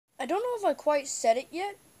I don't know if I quite said it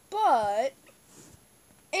yet, but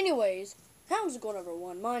anyways, how's it going,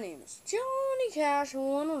 everyone? My name is Johnny Cash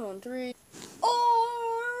 1113,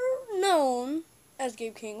 or known as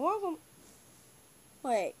Gabe King. Welcome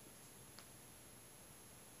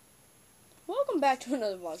back to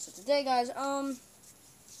another vlog. So today, guys, don't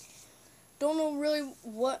know really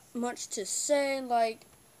what much to say. I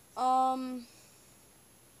kind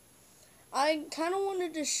of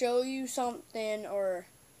wanted to show you something or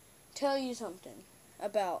tell you something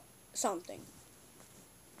about something.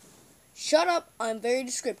 Shut up, I'm very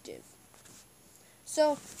descriptive.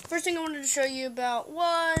 So, first thing I wanted to show you about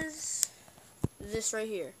was this right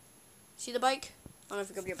here. See the bike? I don't know if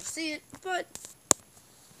you're going to be able to see it, but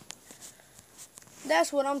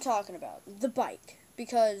that's what I'm talking about. The bike.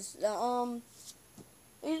 Because, it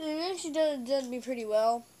actually does me pretty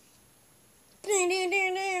well.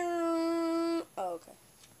 Oh, okay.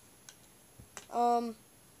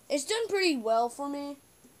 It's done pretty well for me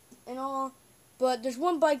and all, but there's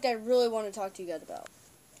one bike that I really want to talk to you guys about.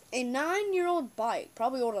 A 9-year-old bike,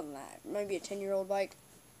 probably older than that, maybe a 10-year-old bike.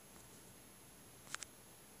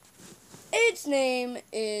 Its name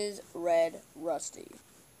is Red Rusty.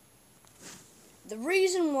 The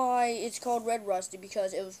reason why it's called Red Rusty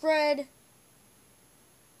because it was red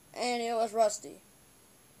and it was rusty.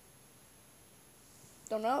 I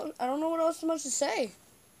don't know what else much to say.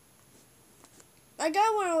 I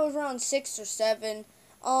got when I was around 6 or 7.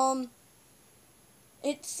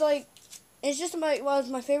 It's just was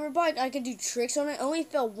my favorite bike. I could do tricks on it. I only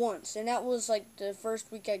fell once, and that was like the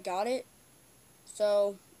first week I got it.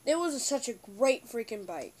 So it was such a great freaking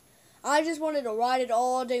bike. I just wanted to ride it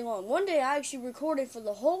all day long. One day I actually recorded for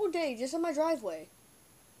the whole day just on my driveway.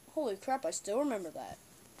 Holy crap, I still remember that.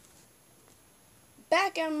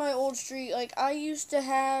 Back on my old street, I used to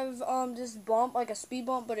have this bump, like a speed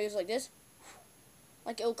bump, but it was like this.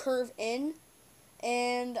 Like it'll curve in.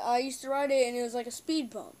 And I used to ride it, and it was like a speed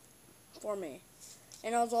bump for me.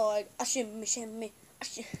 And I was all like, shimmy.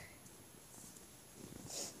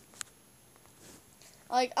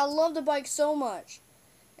 I love the bike so much.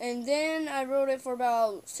 And then I rode it for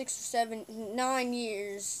about 6 or 7, 9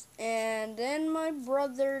 years. And then my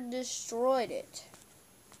brother destroyed it.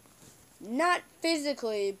 Not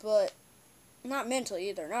physically, but not mentally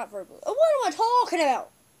either. Not verbally. What am I talking about?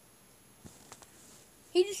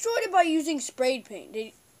 He destroyed it by using sprayed paint.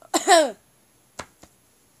 Jeez,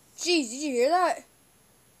 did you hear that?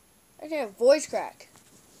 I had a voice crack.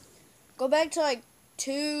 Go back to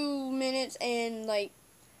 2 minutes and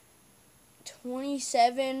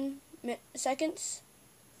 27 seconds.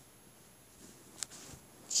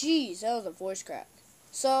 Jeez, that was a voice crack.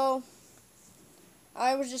 So,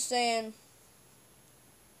 I was just saying,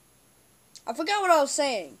 I forgot what I was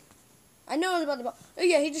saying. I know it was about oh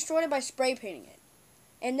yeah, he destroyed it by spray painting it.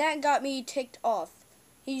 And that got me ticked off.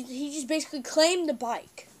 He just basically claimed the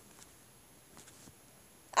bike.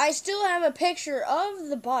 I still have a picture of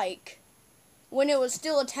the bike when it was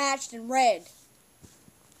still attached in red.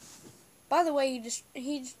 By the way,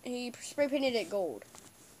 he spray painted it gold.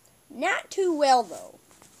 Not too well though.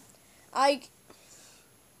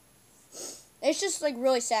 It's just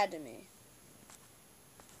really sad to me.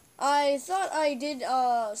 I thought I did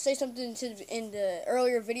say something in the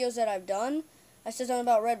earlier videos that I've done. I said something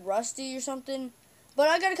about Red Rusty or something. But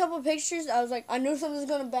I got a couple of pictures. I was like, I knew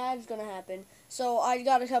something bad was going to happen. So I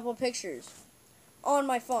got a couple of pictures on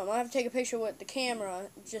my phone. I have to take a picture with the camera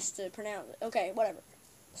just to pronounce it. Okay, whatever.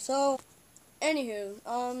 So, anywho,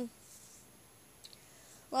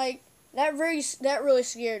 that really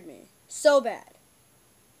scared me. So bad.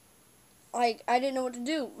 I didn't know what to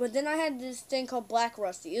do. But then I had this thing called Black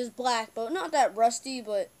Rusty. It was black, but not that rusty,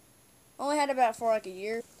 but I only had it about for a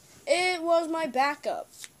year. It was my backup.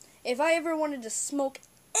 If I ever wanted to smoke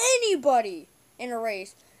anybody in a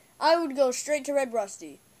race, I would go straight to Red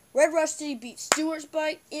Rusty. Red Rusty beat Stewart's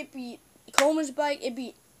bike. It beat Coleman's bike. It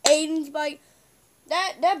beat Aiden's bike.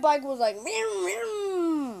 That bike was like,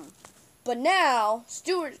 but now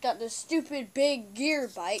Stewart's got this stupid big gear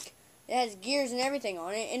bike. It has gears and everything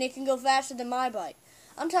on it, and it can go faster than my bike.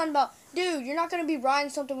 I'm talking about, dude, you're not going to be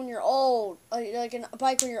riding something when you're old, like a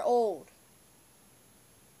bike when you're old.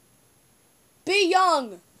 Be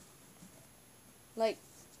young!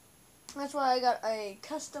 That's why I got a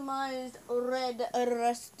customized Red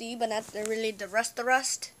Rusty, but not really the rust.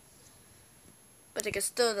 But it can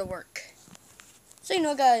still work.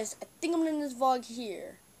 So, guys, I think I'm going to end this vlog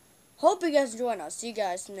here. Hope you guys enjoy, and I'll see you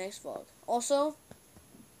guys in the next vlog. Also,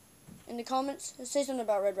 in the comments, say something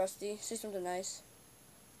about Red Rusty. Say something nice.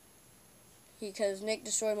 Because Nick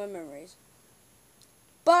destroyed my memories.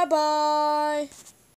 Bye-bye!